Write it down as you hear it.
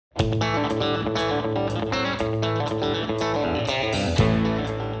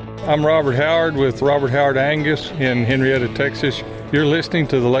I'm Robert Howard with Robert Howard Angus in Henrietta, Texas. You're listening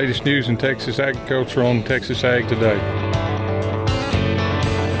to the latest news in Texas agriculture on Texas Ag Today.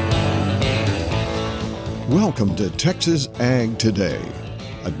 Welcome to Texas Ag Today,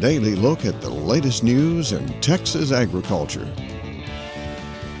 a daily look at the latest news in Texas agriculture.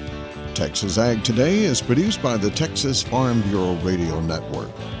 Texas Ag Today is produced by the Texas Farm Bureau Radio Network,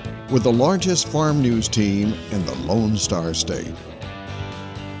 with the largest farm news team in the Lone Star State.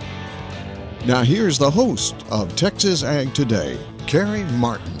 Now here's the host of Texas Ag Today, Carrie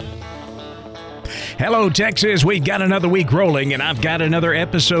Martin. Hello, Texas. We've got another week rolling, and I've got another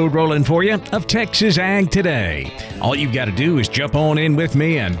episode rolling for you of Texas Ag Today. All you've got to do is jump on in with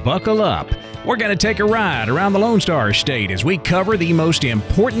me and buckle up. We're going to take a ride around the Lone Star State as we cover the most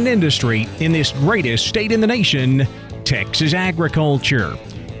important industry in this greatest state in the nation, Texas agriculture.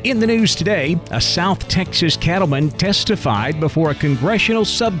 In the news today, a South Texas cattleman testified before a congressional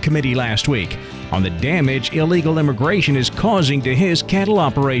subcommittee last week on the damage illegal immigration is causing to his cattle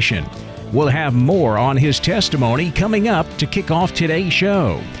operation. We'll have more on his testimony coming up to kick off today's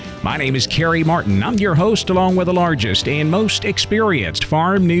show. My name is Carrie Martin. I'm your host along with the largest and most experienced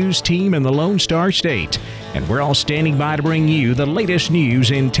farm news team in the Lone Star State. And we're all standing by to bring you the latest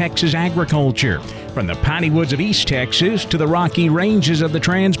news in Texas agriculture, from the piney woods of East Texas to the rocky ranges of the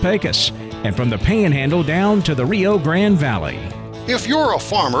Trans-Pecos, and from the Panhandle down to the Rio Grande Valley. If you're a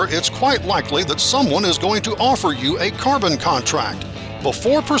farmer, it's quite likely that someone is going to offer you a carbon contract.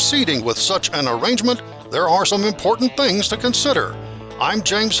 Before proceeding with such an arrangement, there are some important things to consider. I'm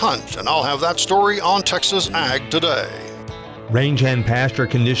James Hunt, and I'll have that story on Texas Ag Today. Range and pasture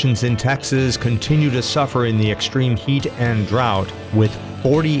conditions in Texas continue to suffer in the extreme heat and drought, with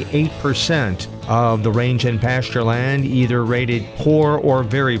 48% of the range and pasture land either rated poor or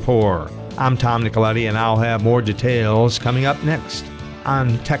very poor. I'm Tom Nicoletti, and I'll have more details coming up next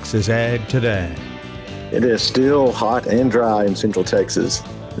on Texas Ag Today. It is still hot and dry in Central Texas.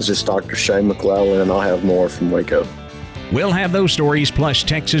 This is Dr. Shane McClellan, and I'll have more from Waco. We'll have those stories plus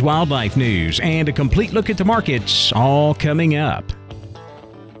Texas wildlife news and a complete look at the markets all coming up.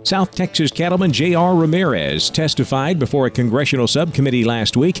 South Texas cattleman J.R. Ramirez testified before a congressional subcommittee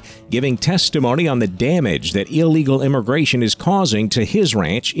last week, giving testimony on the damage that illegal immigration is causing to his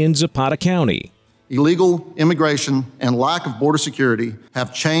ranch in Zapata County. Illegal immigration and lack of border security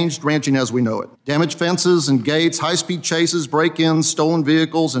have changed ranching as we know it. Damaged fences and gates, high-speed chases, break-ins, stolen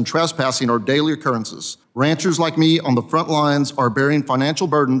vehicles, and trespassing are daily occurrences. Ranchers like me on the front lines are bearing financial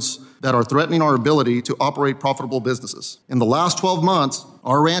burdens that are threatening our ability to operate profitable businesses. In the last 12 months,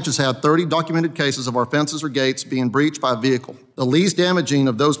 our ranch has had 30 documented cases of our fences or gates being breached by a vehicle. The least damaging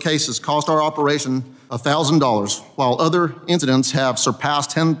of those cases cost our operation $1,000, while other incidents have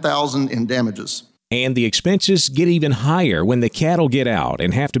surpassed $10,000 in damages. And the expenses get even higher when the cattle get out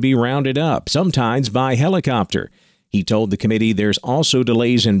and have to be rounded up, sometimes by helicopter. He told the committee there's also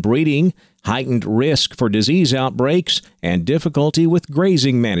delays in breeding, heightened risk for disease outbreaks, and difficulty with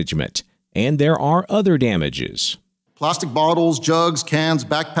grazing management. And there are other damages. Plastic bottles, jugs, cans,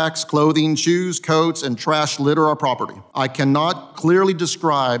 backpacks, clothing, shoes, coats, and trash litter our property. I cannot clearly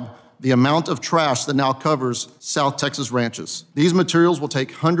describe the amount of trash that now covers South Texas ranches. These materials will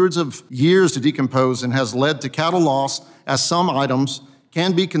take hundreds of years to decompose and has led to cattle loss, as some items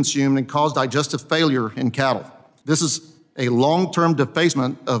can be consumed and cause digestive failure in cattle. This is a long-term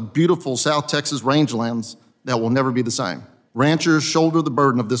defacement of beautiful South Texas rangelands that will never be the same. Ranchers shoulder the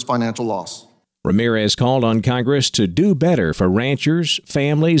burden of this financial loss. Ramirez called on Congress to do better for ranchers,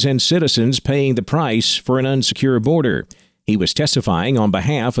 families, and citizens paying the price for an unsecure border. He was testifying on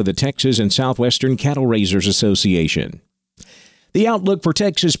behalf of the Texas and Southwestern Cattle Raisers Association. The outlook for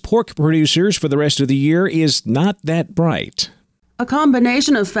Texas pork producers for the rest of the year is not that bright. A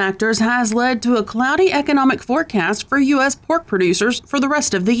combination of factors has led to a cloudy economic forecast for U.S. pork producers for the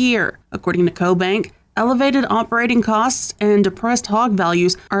rest of the year. According to CoBank, elevated operating costs and depressed hog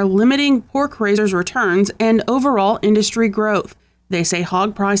values are limiting pork raisers' returns and overall industry growth. They say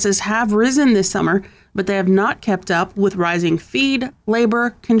hog prices have risen this summer, but they have not kept up with rising feed,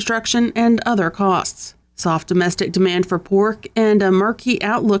 labor, construction, and other costs. Soft domestic demand for pork and a murky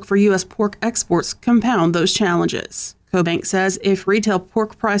outlook for U.S. pork exports compound those challenges. CoBank says if retail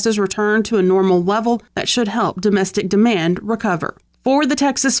pork prices return to a normal level, that should help domestic demand recover. For the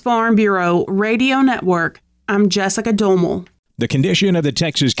Texas Farm Bureau Radio Network, I'm Jessica Domel. The condition of the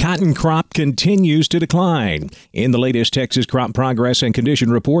Texas cotton crop continues to decline. In the latest Texas Crop Progress and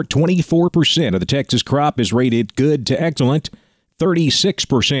Condition Report, 24% of the Texas crop is rated good to excellent,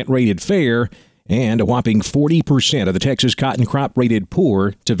 36% rated fair, And a whopping 40% of the Texas cotton crop rated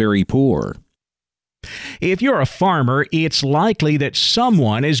poor to very poor. If you're a farmer, it's likely that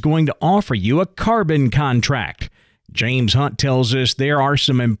someone is going to offer you a carbon contract. James Hunt tells us there are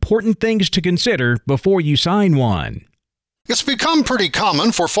some important things to consider before you sign one. It's become pretty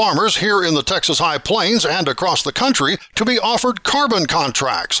common for farmers here in the Texas High Plains and across the country to be offered carbon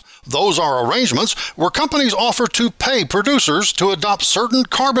contracts. Those are arrangements where companies offer to pay producers to adopt certain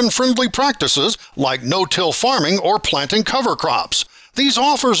carbon-friendly practices like no-till farming or planting cover crops. These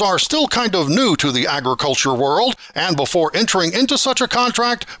offers are still kind of new to the agriculture world, and before entering into such a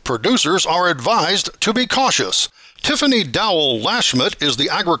contract, producers are advised to be cautious. Tiffany Dowell-Lashmet is the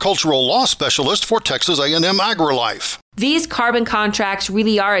agricultural law specialist for Texas A&M AgriLife. These carbon contracts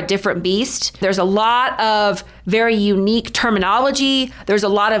really are a different beast. There's a lot of very unique terminology. There's a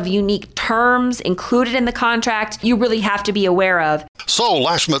lot of unique terms included in the contract you really have to be aware of. So,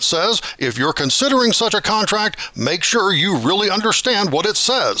 Lashmet says, if you're considering such a contract, make sure you really understand what it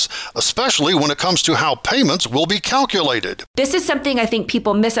says, especially when it comes to how payments will be calculated. This is something I think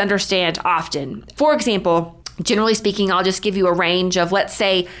people misunderstand often. For example, generally speaking, I'll just give you a range of, let's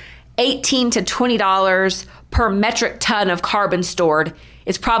say, $18 to $20 per metric ton of carbon stored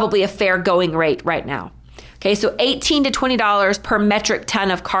is probably a fair going rate right now. Okay, so $18 to $20 per metric ton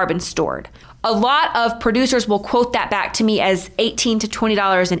of carbon stored. A lot of producers will quote that back to me as $18 to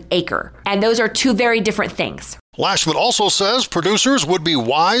 $20 an acre, and those are two very different things. Lashman also says producers would be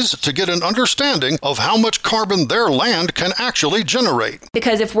wise to get an understanding of how much carbon their land can actually generate.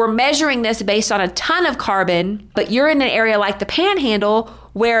 Because if we're measuring this based on a ton of carbon, but you're in an area like the Panhandle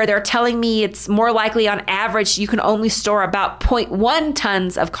where they're telling me it's more likely on average you can only store about 0.1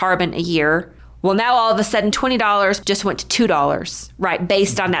 tons of carbon a year, well, now all of a sudden $20 just went to $2, right,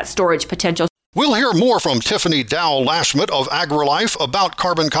 based on that storage potential. We'll hear more from Tiffany Dowell-Lashmet of AgriLife about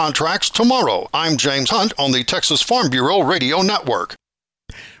carbon contracts tomorrow. I'm James Hunt on the Texas Farm Bureau Radio Network.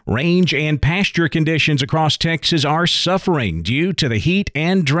 Range and pasture conditions across Texas are suffering due to the heat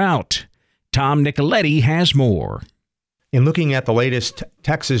and drought. Tom Nicoletti has more. In looking at the latest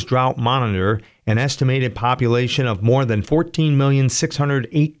Texas Drought Monitor, an estimated population of more than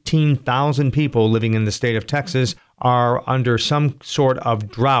 14,618,000 people living in the state of Texas are under some sort of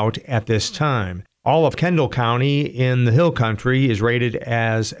drought at this time. All of Kendall County in the Hill Country is rated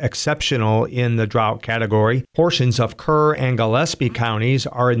as exceptional in the drought category. Portions of Kerr and Gillespie counties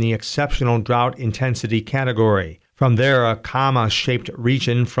are in the exceptional drought intensity category. From there, a comma-shaped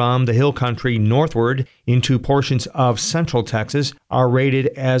region from the Hill Country northward into portions of central Texas are rated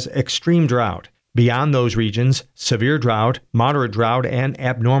as extreme drought. Beyond those regions, severe drought, moderate drought, and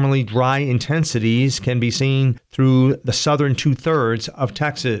abnormally dry intensities can be seen through the southern two-thirds of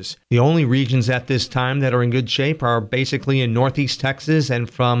Texas. The only regions at this time that are in good shape are basically in northeast Texas and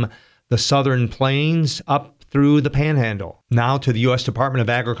from the southern plains up through the Panhandle. Now to the U.S. Department of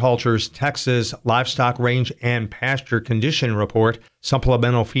Agriculture's Texas Livestock Range and Pasture Condition Report.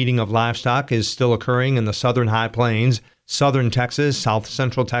 Supplemental feeding of livestock is still occurring in the southern high plains, southern Texas, south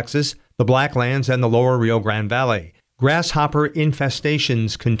central Texas, the Blacklands, and the lower Rio Grande Valley. Grasshopper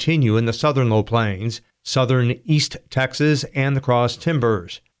infestations continue in the southern low plains, southern east Texas, and the cross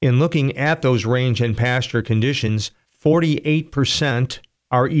timbers. In looking at those range and pasture conditions, 48%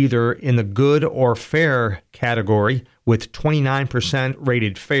 are either in the good or fair category, with 29%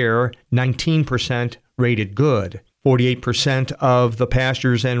 rated fair, 19% rated good. 48% of the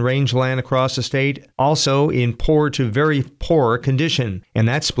pastures and rangeland across the state also in poor to very poor condition, and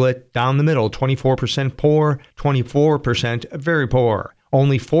that's split down the middle, 24% poor, 24% very poor.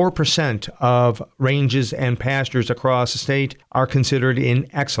 Only 4% of ranges and pastures across the state are considered in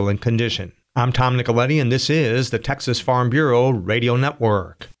excellent condition. I'm Tom Nicoletti, and this is the Texas Farm Bureau Radio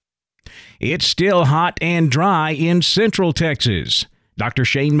Network. It's still hot and dry in central Texas. Dr.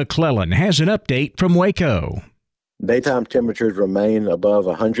 Shane McClellan has an update from Waco. Daytime temperatures remain above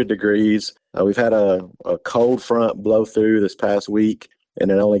 100 degrees. We've had a cold front blow through this past week,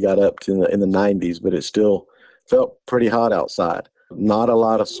 and it only got up to in the 90s, but it still felt pretty hot outside. Not a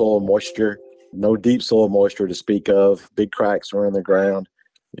lot of soil moisture, no deep soil moisture to speak of. Big cracks are in the ground.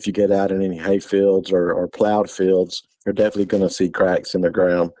 If you get out in any hay fields or plowed fields, you're definitely going to see cracks in the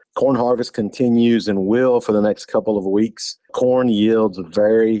ground. Corn harvest continues and will for the next couple of weeks. Corn yields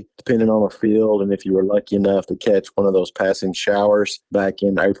vary depending on the field, and if you were lucky enough to catch one of those passing showers back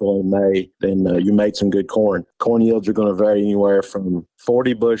in April and May, then you made some good corn. Corn yields are going to vary anywhere from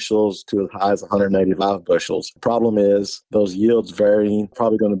 40 bushels to as high as 185 bushels. The problem is those yields varying,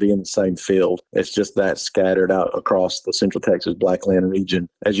 probably going to be in the same field. It's just that scattered out across the Central Texas Blackland region.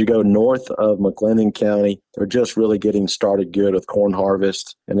 As you go north of McLennan County, they're just really getting started good with corn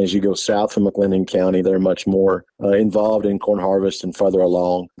harvest. And as you go south from McLennan County, they're much more involved in corn harvest and further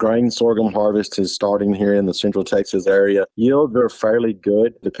along. Grain sorghum harvest is starting here in the Central Texas area. Yields are fairly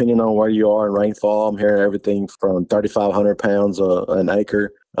good, depending on where you are in rainfall. I'm hearing everything from 3,500 pounds an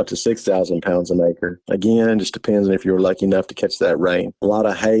acre up to 6,000 pounds an acre. Again, it just depends on if you were lucky enough to catch that rain. A lot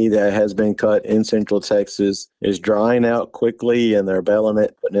of hay that has been cut in Central Texas is drying out quickly, and they're baling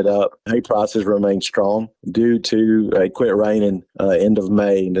it, putting it up. Hay prices remain strong due to it quit raining end of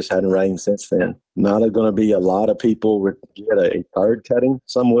May and just hadn't rained since then. Not going to be a lot of people get a third cutting.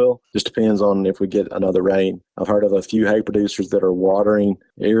 Some will. Just depends on if we get another rain. I've heard of a few hay producers that are watering,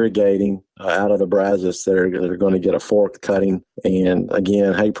 irrigating out of the Brazos that are going to get a fourth cutting. And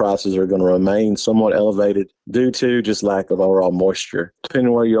again, hay prices are going to remain somewhat elevated due to just lack of overall moisture. Depending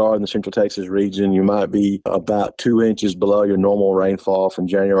on where you are in the Central Texas region, you might be about 2 inches below your normal rainfall from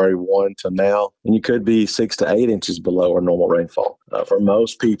January 1 to now, and you could be 6 to 8 inches below our normal rainfall. For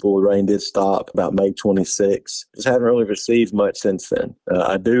most people, the rain did stop about May 26. Just haven't really received much since then.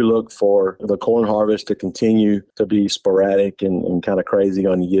 I do look for the corn harvest to continue to be sporadic and kind of crazy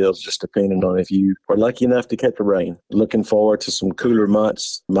on yields, just depending on if you were lucky enough to catch the rain. Looking forward to some cooler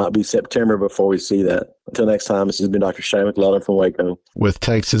months. Might be September before we see that. Until next time, this has been Dr. Shane McLellan from Waco with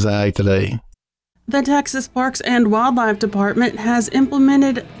Texas Ag Today. The Texas Parks and Wildlife Department has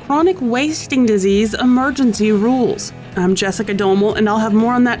implemented chronic wasting disease emergency rules. I'm Jessica Domel, and I'll have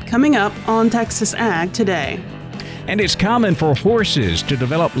more on that coming up on Texas Ag Today. And it's common for horses to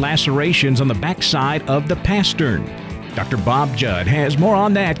develop lacerations on the backside of the pastern. Dr. Bob Judd has more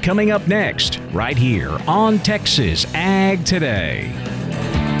on that coming up next, right here on Texas Ag Today.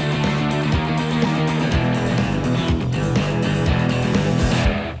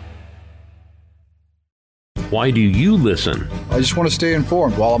 Why do you listen? I just want to stay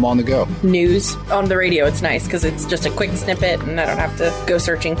informed while I'm on the go. News on the radio, it's nice because it's just a quick snippet and I don't have to go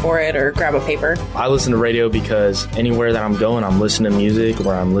searching for it or grab a paper. I listen to radio because anywhere that I'm going, I'm listening to music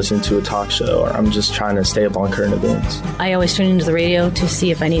or I'm listening to a talk show or I'm just trying to stay up on current events. I always tune into the radio to see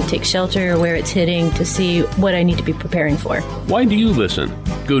if I need to take shelter or where it's hitting to see what I need to be preparing for. Why do you listen?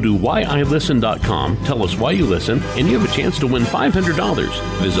 Go to whyilisten.com, tell us why you listen, and you have a chance to win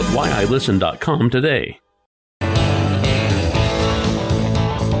 $500. Visit whyilisten.com today.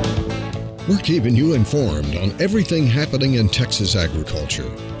 We're keeping you informed on everything happening in Texas agriculture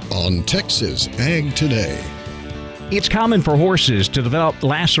on Texas Ag Today. It's common for horses to develop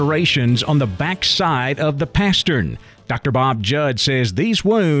lacerations on the backside of the pastern. Dr. Bob Judd says these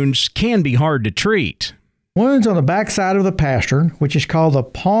wounds can be hard to treat. Wounds on the backside of the pastern, which is called the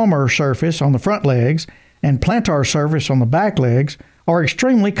palmar surface on the front legs and plantar surface on the back legs, are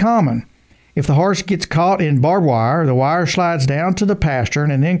extremely common. If the horse gets caught in barbed wire, the wire slides down to the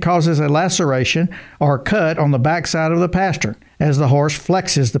pastern and then causes a laceration or cut on the backside of the pastern as the horse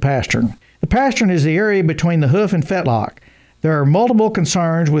flexes the pastern. The pastern is the area between the hoof and fetlock. There are multiple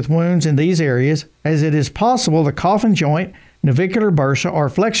concerns with wounds in these areas, as it is possible the coffin joint, navicular bursa, or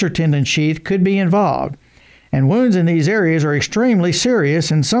flexor tendon sheath could be involved. And wounds in these areas are extremely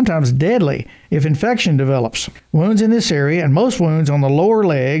serious and sometimes deadly if infection develops. Wounds in this area and most wounds on the lower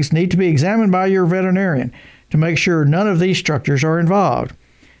legs need to be examined by your veterinarian to make sure none of these structures are involved.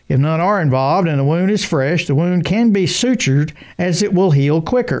 If none are involved and the wound is fresh, the wound can be sutured as it will heal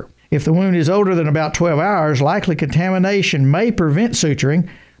quicker. If the wound is older than about 12 hours, likely contamination may prevent suturing,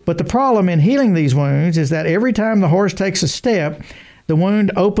 but the problem in healing these wounds is that every time the horse takes a step, the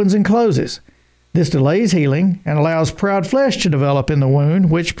wound opens and closes. This delays healing and allows proud flesh to develop in the wound,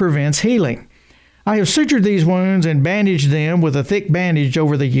 which prevents healing. I have sutured these wounds and bandaged them with a thick bandage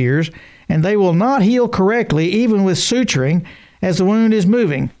over the years, and they will not heal correctly even with suturing as the wound is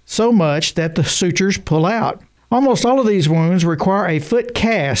moving so much that the sutures pull out. Almost all of these wounds require a foot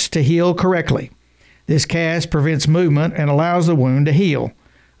cast to heal correctly. This cast prevents movement and allows the wound to heal.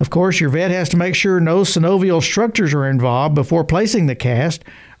 Of course, your vet has to make sure no synovial structures are involved before placing the cast,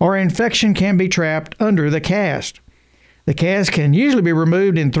 or infection can be trapped under the cast. The cast can usually be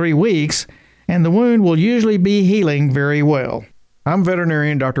removed in 3 weeks, and the wound will usually be healing very well. I'm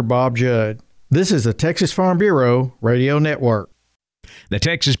veterinarian Dr. Bob Judd. This is the Texas Farm Bureau Radio Network. The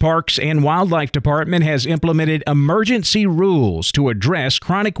Texas Parks and Wildlife Department has implemented emergency rules to address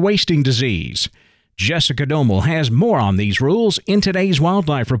chronic wasting disease. Jessica Domel has more on these rules in today's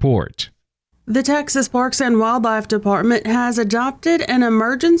Wildlife Report. The Texas Parks and Wildlife Department has adopted an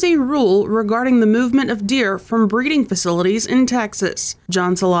emergency rule regarding the movement of deer from breeding facilities in Texas.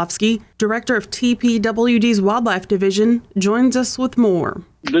 John Solofsky, director of TPWD's Wildlife Division, joins us with more.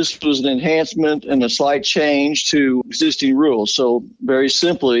 This was an enhancement and a slight change to existing rules. So very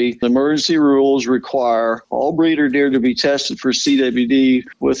simply, the emergency rules require all breeder deer to be tested for CWD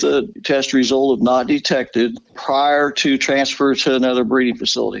with a test result of not detected prior to transfer to another breeding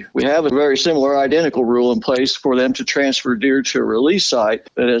facility. We have a very similar identical rule in place for them to transfer deer to a release site.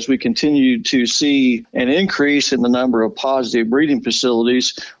 But as we continue to see an increase in the number of positive breeding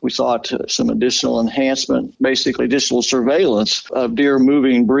facilities, we thought some additional enhancement, basically additional surveillance of deer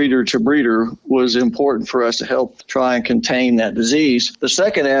moving breeder to breeder was important for us to help try and contain that disease. The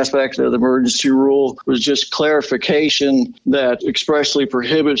second aspect of the emergency rule was just clarification that expressly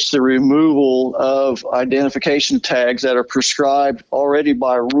prohibits the removal of identification tags that are prescribed already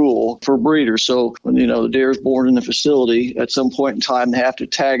by rule for breeders. So when the deer is born in the facility, at some point in time they have to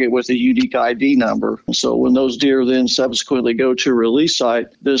tag it with a unique ID number. And so when those deer then subsequently go to a release site,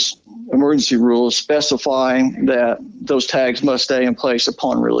 this emergency rule is specifying that those tags must stay in place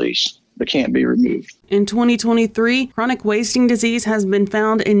upon release. They can't be removed. In 2023, chronic wasting disease has been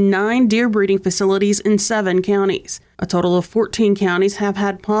found in 9 deer breeding facilities in 7 counties. A total of 14 counties have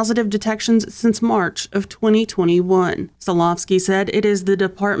had positive detections since March of 2021. Solovsky said it is the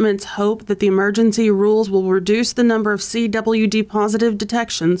department's hope that the emergency rules will reduce the number of CWD positive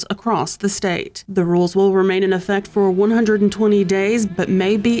detections across the state. The rules will remain in effect for 120 days, but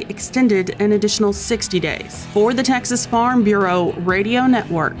may be extended an additional 60 days. For the Texas Farm Bureau Radio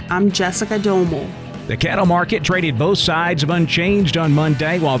Network, I'm Jessica Domel. The cattle market traded both sides of unchanged on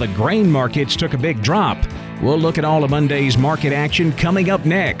Monday, while the grain markets took a big drop. We'll look at all of Monday's market action coming up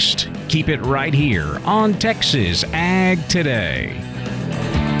next. Keep it right here on Texas Ag Today.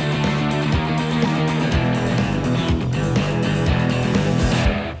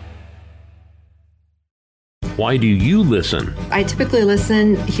 Why do you listen? I typically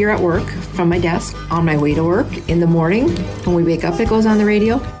listen here at work, from my desk, on my way to work, in the morning. When we wake up, it goes on the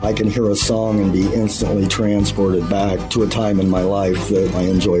radio. I can hear a song and be instantly transported back to a time in my life that I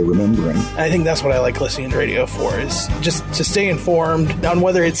enjoy remembering. I think that's what I like listening to radio for, is just to stay informed on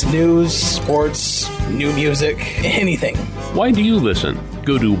whether it's news, sports, new music, anything. Why do you listen?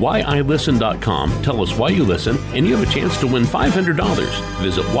 Go to whyilisten.com, tell us why you listen, and you have a chance to win $500.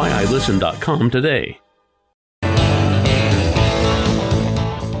 Visit whyilisten.com today.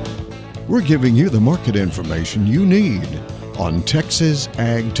 We're giving you the market information you need on Texas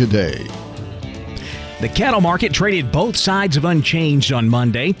Ag Today. The cattle market traded both sides of unchanged on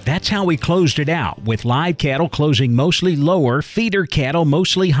Monday. That's how we closed it out, with live cattle closing mostly lower, feeder cattle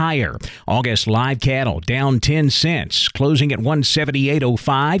mostly higher. August live cattle down 10 cents, closing at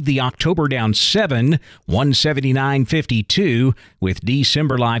 178.05. The October down 7, 179.52, with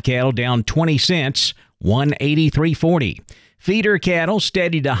December live cattle down 20 cents, 183.40. Feeder cattle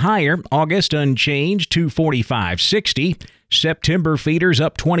steady to higher. August unchanged, 245.60. September feeders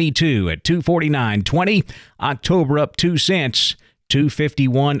up 22 at 249.20. October up 2 cents,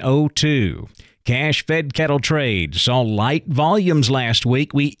 251.02. Cash fed cattle trade saw light volumes last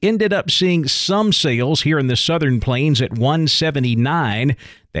week. We ended up seeing some sales here in the Southern Plains at 179.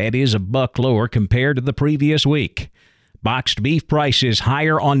 That is $1 lower compared to the previous week. Boxed beef prices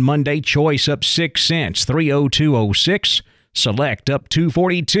higher on Monday. Choice up 6 cents, 302.06. Select up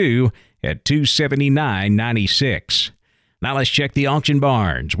 242 at 279.96. Now let's check the auction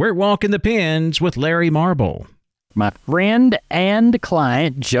barns. We're walking the pens with Larry Marble. My friend and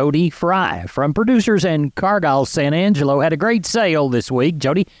client, Jody Fry from Producers in Cargill, San Angelo, had a great sale this week.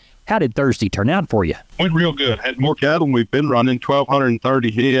 Jody, how did Thursday turn out for you? Went real good. Had more cattle than we've been running,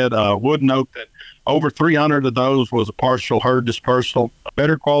 1,230 head. Would note that over 300 of those was a partial herd dispersal.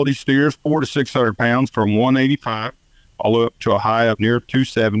 Better quality steers, 400 to 600 pounds from 185. All the way up to a high of near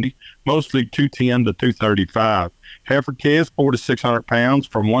 270, mostly 210 to 235. Heifer calves, 400 to 600 pounds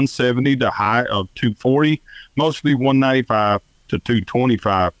from 170 to a high of 240, mostly 195 to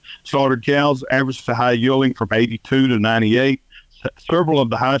 225. Slaughtered cows, average to high yielding from 82 to 98. Several of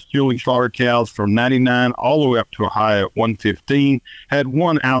the highest yielding slaughtered cows from 99 all the way up to a high at 115. Had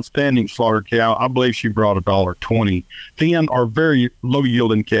one outstanding slaughtered cow. I believe she brought $1.20. Thin or very low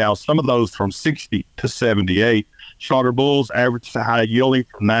yielding cows, some of those from 60 to 78. Slaughter bulls average to high yielding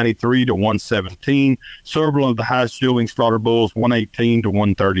from 93 to 117. Several of the highest yielding slaughter bulls, 118 to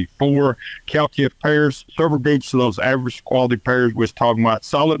 134. Cow-calf pairs, several groups of those average quality pairs we're talking about.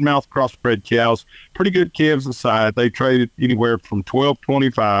 Solid mouth crossbred cows, pretty good calves inside. They traded anywhere from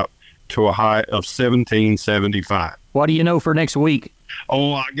 12.25 to a high of 17.75. What do you know for next week?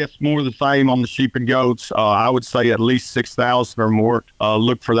 Oh, I guess more of the same on the sheep and goats. I would say at least 6,000 or more.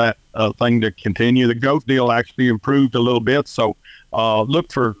 Look for that thing to continue. The goat deal actually improved a little bit, so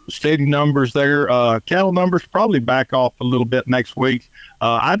look for steady numbers there. Cattle numbers probably back off a little bit next week.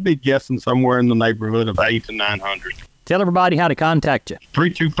 I'd be guessing somewhere in the neighborhood of 800 to 900. Tell everybody how to contact you.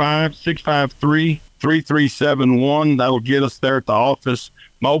 325-653-3371. That'll get us there at the office.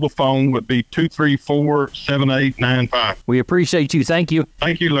 Mobile phone would be 234-7895. We appreciate you. Thank you.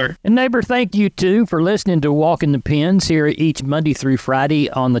 Thank you, Larry. And neighbor, thank you, too, for listening to Walking the Pens here each Monday through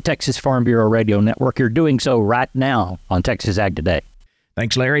Friday on the Texas Farm Bureau Radio Network. You're doing so right now on Texas Ag Today.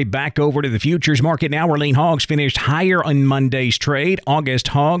 Thanks, Larry. Back over to the futures market now, where lean hogs finished higher on Monday's trade. August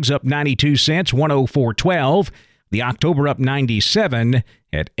hogs up 92 cents, 104.12. The October up 97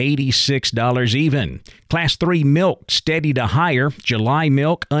 at $86 even. Class 3 milk steady to higher. July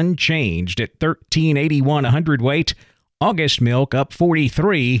milk unchanged at $13.81 a hundredweight. August milk up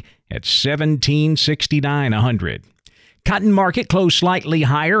 43 at $17.69 a hundred. Cotton market closed slightly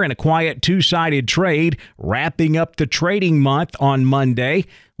higher in a quiet two-sided trade, wrapping up the trading month on Monday.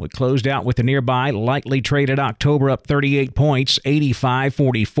 We closed out with the nearby lightly traded October up 38 points,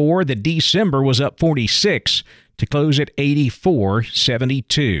 85.44. The December was up 46 to close at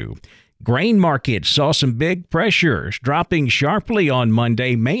 84.72. Grain markets saw some big pressures, dropping sharply on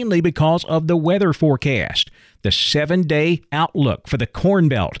Monday, mainly because of the weather forecast. The 7-day outlook for the Corn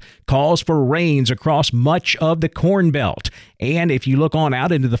Belt calls for rains across much of the Corn Belt. And if you look on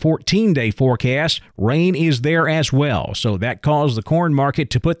out into the 14-day forecast, rain is there as well. So that caused the corn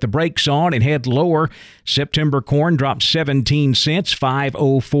market to put the brakes on and head lower. September corn dropped 17 cents,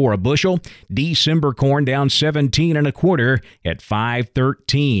 5.04 a bushel. December corn down 17 1/4 at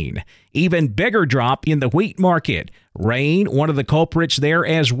 5.13. Even bigger drop in the wheat market. Rain, one of the culprits there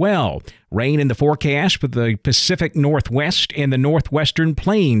as well. Rain in the forecast for the Pacific Northwest and the Northwestern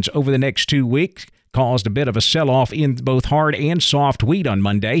Plains over the next 2 weeks caused a bit of a sell-off in both hard and soft wheat on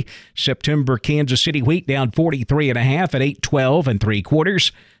Monday. September Kansas City wheat down 43.5 at 8.12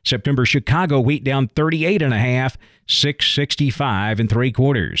 3/4. September Chicago wheat down 38.5, 6.65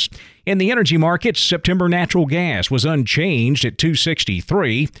 3/4. In the energy markets, September natural gas was unchanged at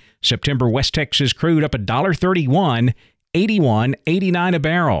 $2.63. September West Texas crude up $1.31, 81.89 a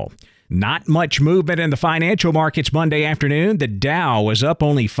barrel. Not much movement in the financial markets Monday afternoon. The Dow was up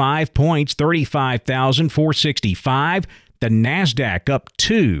only 5 points, 35,465. The NASDAQ up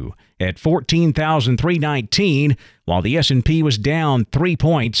 2 at 14,319, while the S&P was down 3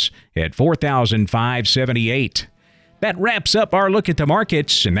 points at 4,578. That wraps up our look at the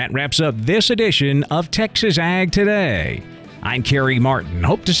markets, and that wraps up this edition of Texas Ag Today. I'm Kerry Martin.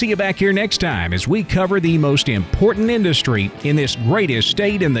 Hope to see you back here next time as we cover the most important industry in this greatest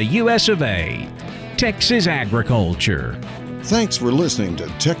state in the U.S. of A., Texas agriculture. Thanks for listening to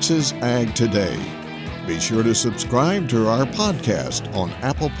Texas Ag Today. Be sure to subscribe to our podcast on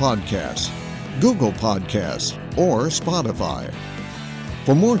Apple Podcasts, Google Podcasts, or Spotify.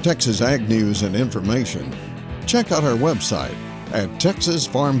 For more Texas Ag news and information, check out our website at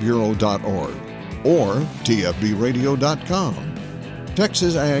texasfarmbureau.org. or tfbradio.com.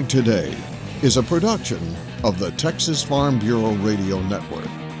 Texas Ag Today is a production of the Texas Farm Bureau Radio Network.